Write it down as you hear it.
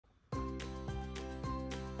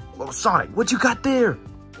Oh, Sonic, what you got there?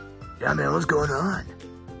 Yeah, man, what's going on?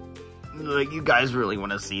 Like, you guys really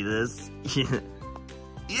want to see this?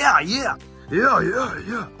 Yeah.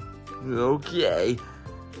 Okay.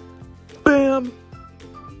 Bam.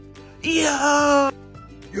 Yo.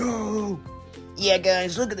 Yeah,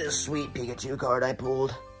 guys, look at this sweet Pikachu card I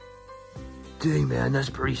pulled. Dang, man, that's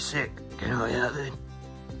pretty sick. Can I have it?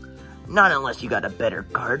 Not unless you got a better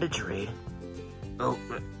card to trade. Oh,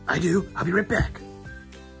 I do. I'll be right back.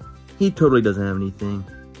 He totally doesn't have anything.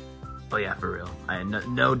 Oh yeah, for real. I had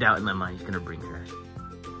no doubt in my mind he's gonna bring trash.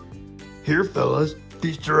 Here, fellas,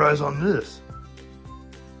 feast your eyes on this.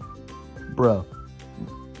 Bro,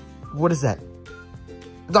 what is that?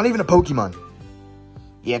 It's not even a Pokemon.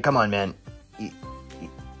 Yeah, come on, man.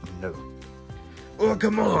 No. Oh,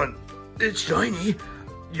 come on. It's shiny.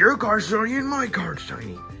 Your card's shiny and my card's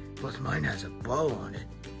shiny. Plus mine has a bow on it.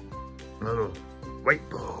 A little white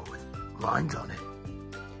bow with lines on it.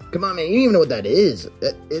 Come on, man. You don't even know what that is.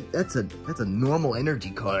 That's a normal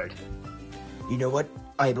energy card. You know what?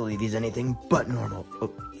 I believe he's anything but normal.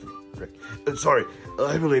 Oh, frick. Sorry.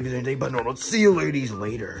 I believe he's anything but normal. See you ladies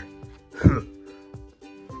later.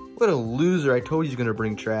 What a loser. I told you he's gonna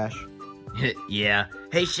bring trash. Yeah.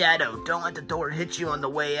 Hey, Shadow, don't let the door hit you on the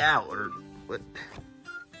way out, or what?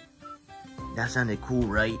 That sounded cool,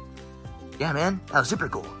 right? Yeah, man. That was super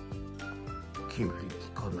cool. He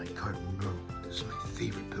called my card normal. This is my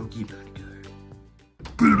favorite Pokemon card.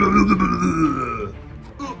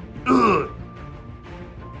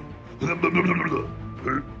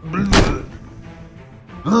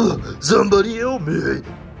 Somebody help me.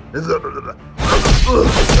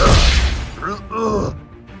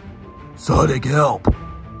 Sonic, help.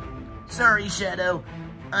 Sorry, Shadow.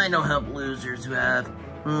 I don't help losers who have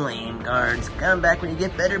lame cards. Come back when you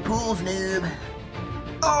get better pools, noob.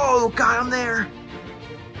 Oh, got him there.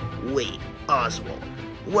 Wait, Oswald,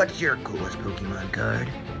 what's your coolest Pokemon card?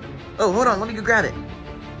 Oh, hold on, let me go grab it.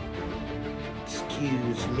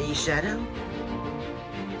 Excuse me, Shadow?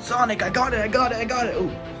 Sonic, I got it.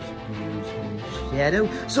 Oh, excuse me, Shadow?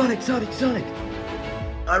 Sonic.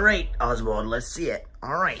 All right, Oswald, let's see it.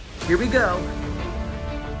 All right, here we go.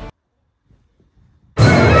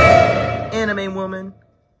 Anime woman.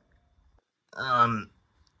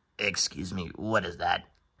 Excuse me, what is that?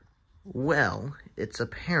 Well, it's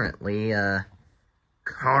apparently,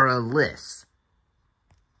 Kara Liss.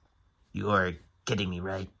 You're kidding me,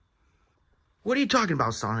 right? What are you talking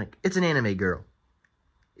about, Sonic? It's an anime girl.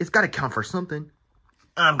 It's gotta count for something.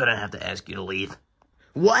 I'm gonna have to ask you to leave.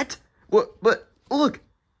 What? What? But, look,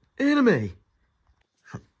 anime.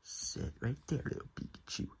 Sit right there, little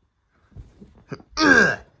Pikachu.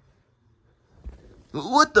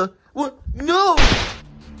 What the? What? No!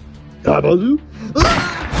 Babaloo?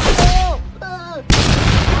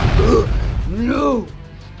 No!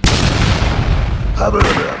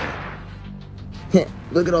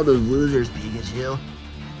 Look at all those losers, Pikachu.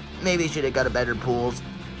 Maybe you should have got a better pools.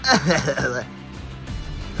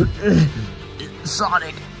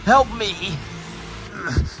 Sonic, help me!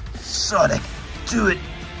 Sonic, do it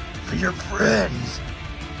for your friends.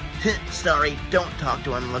 Sorry, don't talk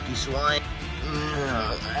to unlucky swine.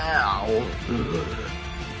 Ow.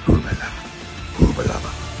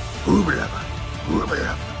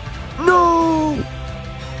 No!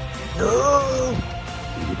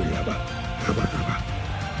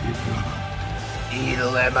 Eat a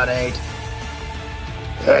lemonade.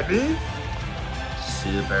 Happy?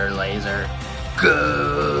 Super laser.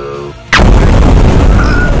 Go!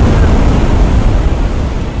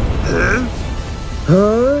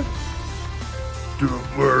 Huh?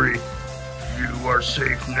 Don't worry. You are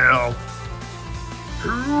safe now.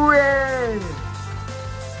 Hooray!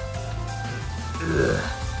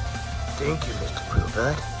 Thank you, Mr.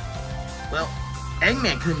 Robot. Well,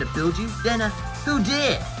 Eggman couldn't have built you, then who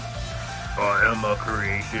did? I am a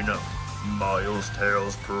creation of Miles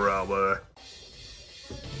Tails per hour.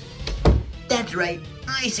 That's right,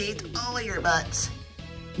 I saved all your butts.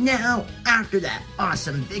 Now, after that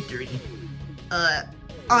awesome victory,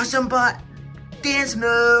 awesome bot, dance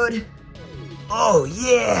mode. Oh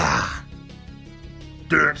yeah!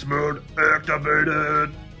 Dance mode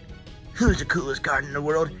activated. Who's the coolest card in the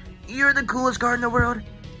world? You're the coolest card in the world.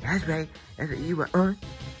 That's right, that's what you are.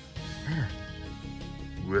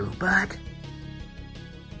 Robot?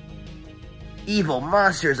 Evil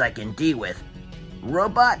monsters I can deal with.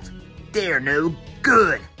 Robots? They're no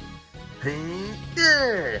good.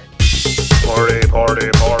 Party, party,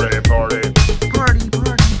 party, party. Party,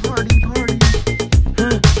 party, party, party.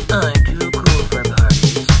 I'm too cool for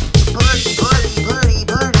parties. Party, party, party,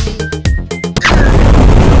 party.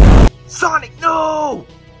 Sonic, no!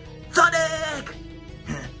 Sonic!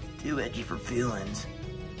 you for feelings.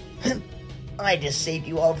 I just saved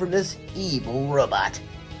you all from this evil robot.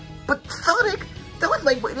 But Sonic, that was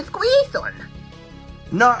my greatest creation.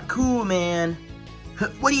 Not cool, man.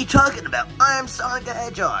 What are you talking about? I'm Sonic the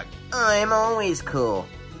Hedgehog. I'm always cool.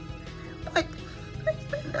 But I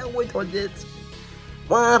spent hours on this.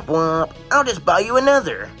 Womp womp. I'll just buy you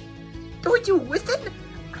another. Don't you listen?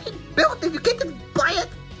 I built it. You can't just buy it.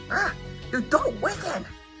 You don't listen.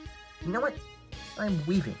 You know what? I'm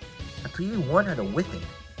leaving until you learn how to listen.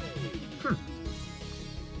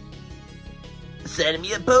 Send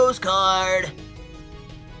me a postcard.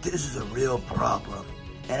 This is a real problem,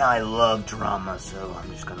 and I love drama, so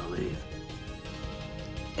I'm just gonna leave.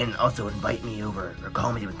 And also invite me over, or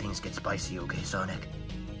call me when things get spicy, okay, Sonic?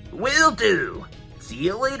 Will do. See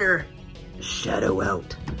you later. Shadow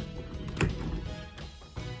out.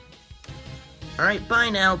 Alright, bye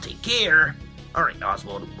now. Take care. Alright,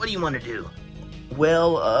 Oswald, what do you want to do?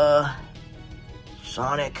 Well,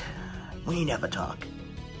 Sonic, we need to have a talk.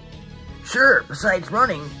 Sure, besides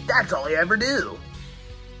running, that's all I ever do.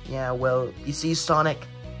 Yeah, well, you see, Sonic,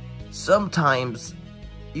 sometimes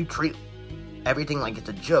you treat everything like it's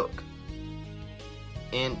a joke.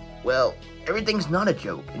 And, well, everything's not a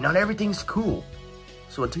joke, and not everything's cool.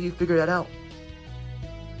 So until you figure that out,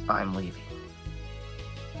 I'm leaving.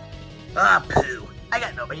 Ah, poo. I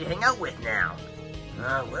got nobody to hang out with now.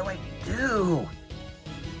 What do I do?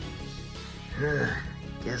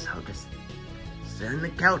 Guess I'll just sit on the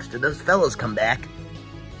couch till those fellas come back.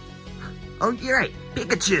 Oh, you're right.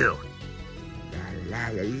 Pikachu. La la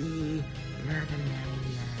la la la la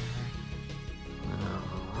la.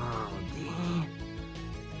 Oh, dang.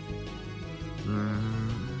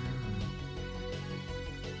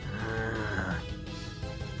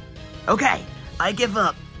 Okay, I give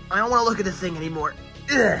up. I don't want to look at this thing anymore.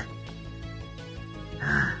 Ugh.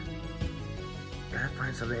 Gotta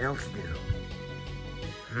find something else to do.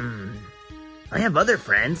 I have other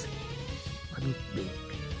friends. Let me think.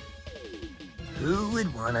 Who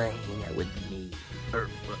would want to hang out with me? Or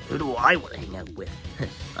who do I want to hang out with?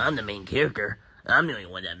 I'm the main character. I'm the only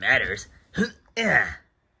one that matters.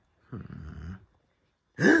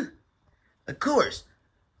 Of course.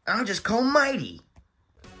 I'll just call Mighty.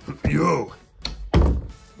 Yo,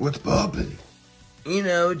 what's poppin'? You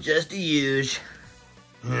know, just a huge.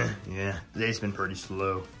 Yeah, today's been pretty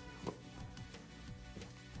slow.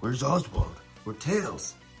 Where's Oswald? Or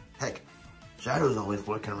Tails? Heck, Shadow's always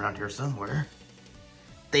lurking around here somewhere.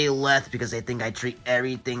 They left because they think I treat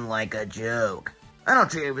everything like a joke. I don't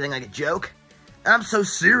treat everything like a joke. I'm so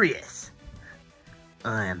serious.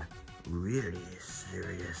 I'm really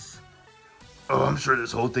serious. Oh, I'm sure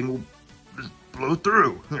this whole thing will just blow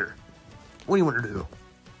through. Here, what do you want to do?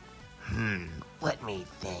 Let me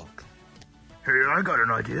think. Hey, I got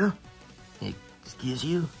an idea. Excuse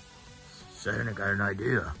you? Saying I got an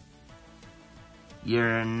idea.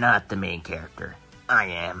 You're not the main character. I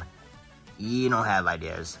am. You don't have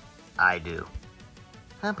ideas. I do.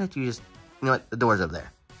 How about you just... You know what? The door's over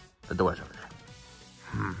there. The door's over there.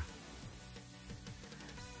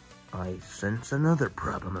 I sense another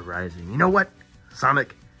problem arising. You know what,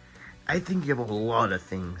 Sonic? I think you have a lot of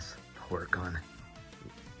things to work on.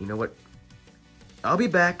 You know what? I'll be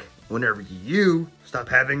back whenever you stop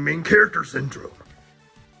having main character syndrome.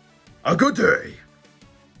 A good day.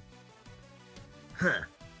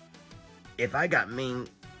 If I got main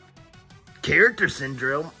character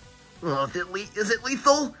syndrome, well, is it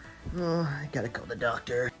lethal? Oh, I gotta call the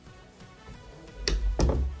doctor.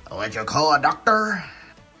 I'll let you call a doctor?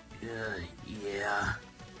 Yeah.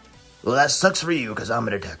 Well, that sucks for you, because I'm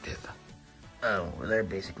a detective. Oh, well, they're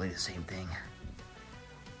basically the same thing.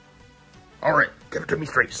 Alright, give it to me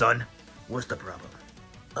straight, son. What's the problem?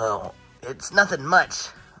 Oh, it's nothing much,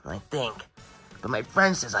 I think. But my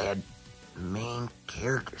friend says I had main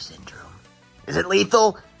character syndrome. Is it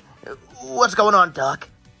lethal? What's going on, Doc?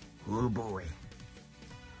 Oh, boy.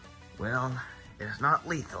 Well, it's not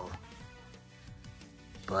lethal.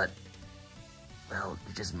 But, well,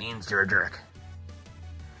 it just means you're a jerk.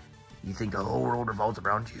 You think the whole world revolves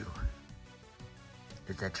around you.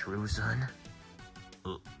 Is that true, son?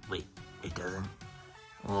 Oh, wait, it doesn't?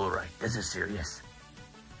 Alright, this is serious.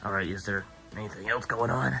 Alright, is there anything else going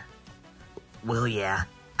on? Well, yeah.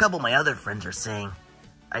 A couple of my other friends are saying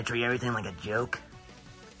I treat everything like a joke.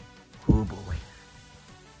 Oh, boy.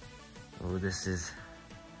 Oh, this is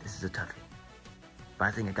a toughie. But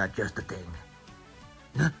I think I got just the thing.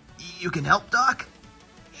 You can help, Doc?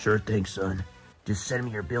 Sure thing, son. Just send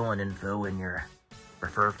me your billing info and your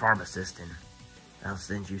preferred pharmacist, and I'll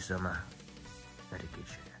send you some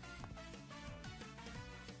medication.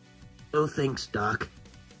 Oh, thanks, Doc.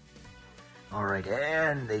 Alright,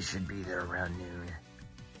 and they should be there around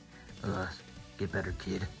noon. Get better,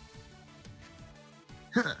 kid.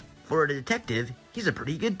 Huh. For a detective, he's a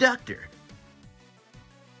pretty good doctor.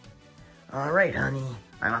 Alright, honey.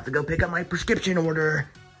 I'm off to go pick up my prescription order.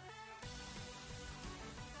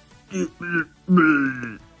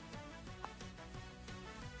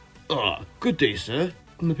 Good day, sir.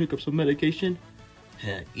 Gonna pick up some medication?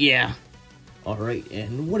 Yeah. Alright,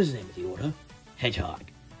 and what is the name of the order? Hedgehog.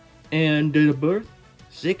 And date of birth?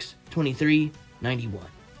 6/23/91.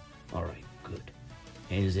 Alright, good.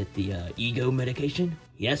 And is it the ego medication?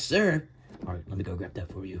 Yes, sir. Alright, let me go grab that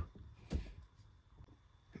for you.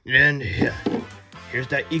 And here's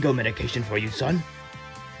that ego medication for you, son.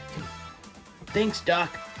 Thanks, Doc.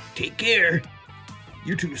 Take care.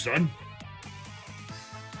 You too, son.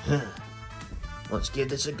 Let's give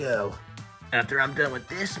this a go. After I'm done with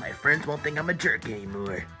this, my friends won't think I'm a jerk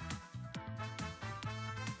anymore.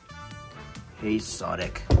 Hey,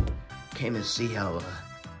 Sonic. Came to see how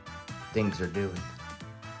things are doing.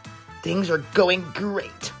 Things are going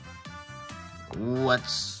great.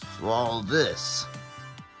 What's all this?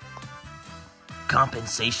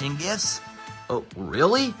 Compensation gifts? Oh,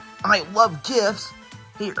 really? I love gifts.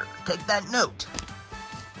 Here, take that note.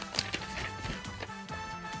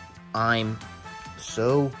 I'm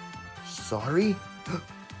so sorry.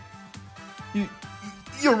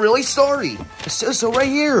 You're really sorry. It says so right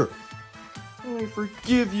here. I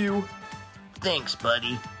forgive you. Thanks,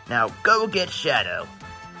 buddy. Now go get Shadow.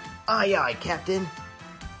 Aye, aye, Captain.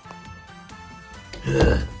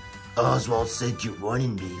 Oswald said you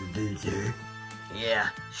wanted me, loser. Yeah,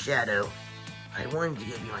 Shadow. I wanted to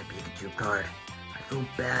give you my Pikachu card. I feel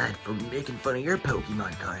bad for making fun of your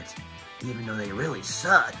Pokemon cards, even though they really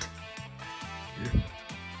sucked.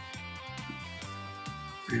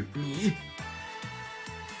 Me?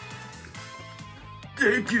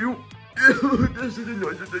 Thank you. This is the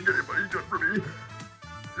nicest thing anybody's done for me.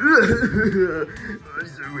 I'm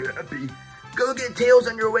so happy. Go get Tails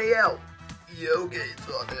on your way out. Okay,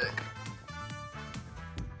 Sonic.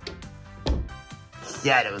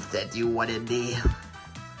 Shadow said you wanted me.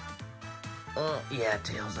 Yeah,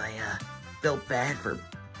 Tails, I felt bad for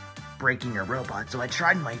breaking your robot, so I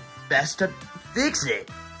tried my best to fix it.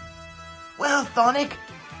 Well, Sonic,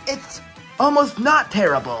 it's almost not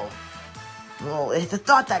terrible. Well, it's a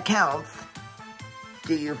thought that counts.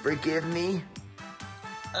 Do you forgive me?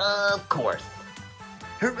 Of course.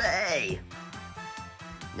 Hooray!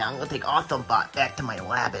 Now I'm gonna take Awesomebot back to my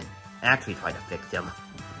lab and actually try to fix him.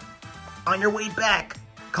 On your way back,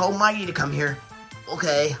 call Mighty to come here.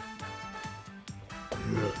 Okay.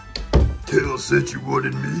 Tails said you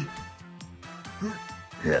wanted me.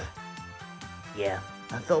 Yeah,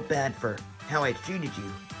 I felt bad for how I treated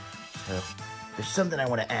you. So, there's something I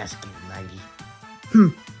want to ask you, Mighty.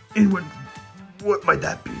 And what might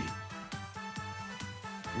that be?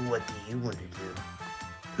 What do you want to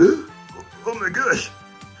do? Oh my gosh.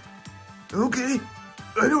 Okay,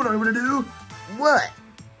 I know what I want to do. What?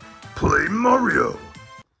 Play Mario.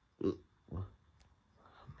 Oh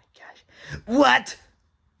my gosh. What?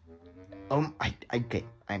 Okay,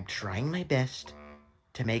 I'm trying my best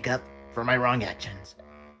to make up for my wrong actions.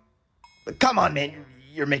 But come on, man,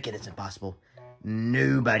 you're making this impossible.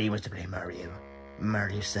 Nobody wants to play Mario.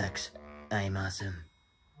 Mario sucks. I'm awesome.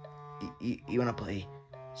 You want to play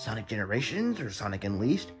Sonic Generations or Sonic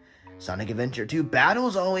Unleashed? Sonic Adventure 2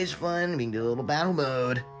 Battle's always fun. We can do a little battle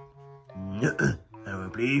mode. Nuh-uh. I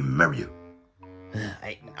want to play Mario.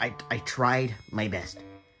 I tried my best.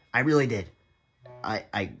 I really did.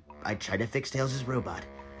 I tried to fix Tails' robot.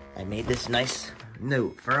 I made this nice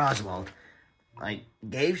note for Oswald. I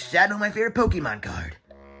gave Shadow my favorite Pokemon card.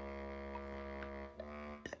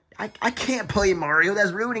 I can't play Mario.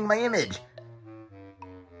 That's ruining my image.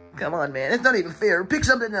 Come on, man. It's not even fair. Pick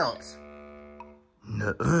something else.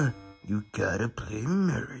 Nuh-uh. You gotta play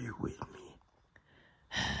Mario with me.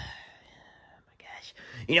 Oh my gosh.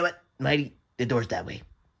 You know what, Mighty? The door's that way.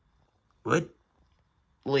 What?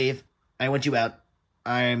 Leave. I want you out.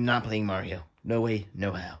 I'm not playing Mario. No way,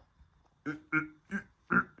 no how.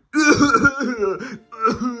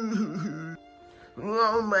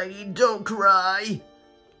 Oh, Mighty, don't cry.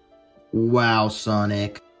 Wow,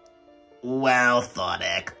 Sonic. Wow,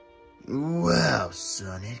 Sonic. Wow,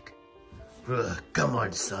 Sonic. Come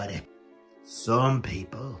on, Sonic. Some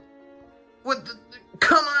people. What the?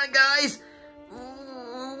 Come on, guys.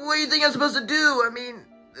 What do you think I'm supposed to do? I mean,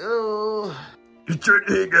 oh. You're trying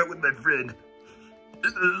to hang out with my friend.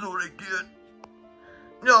 This is what I get.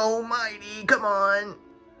 No, Mighty, come on.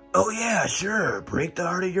 Oh yeah, sure. Break the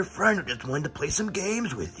heart of your friend who just wanted to play some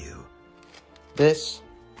games with you. This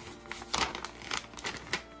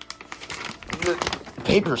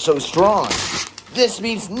paper's so strong. This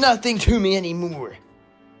means nothing to me anymore.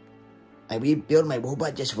 I rebuilt my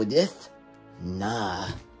robot just for this? Nah.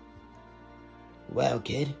 Wow,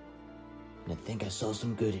 kid. I think I saw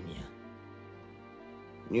some good in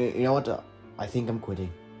you. You know what? I think I'm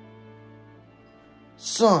quitting.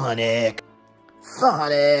 Sonic!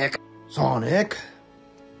 Sonic! Sonic!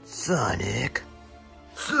 Sonic!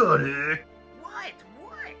 What?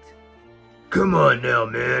 Come on now,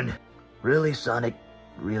 man. Really, Sonic?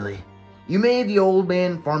 Really? You made the old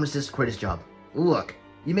man pharmacist quit his job. Look,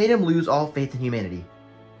 you made him lose all faith in humanity.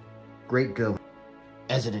 Great go.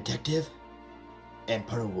 As a detective, and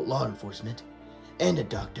part of law enforcement, and a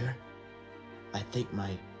doctor, I think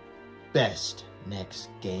my best next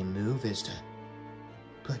game move is to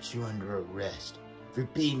put you under arrest for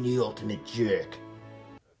being the ultimate jerk.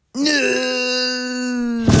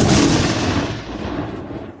 No!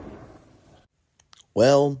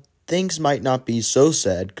 Well, things might not be so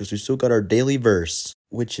sad because we still got our daily verse,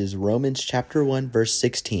 which is Romans chapter 1, verse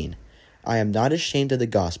 16. I am not ashamed of the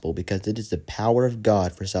gospel because it is the power of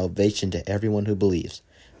God for salvation to everyone who believes,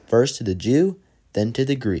 first to the Jew, then to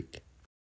the Greek.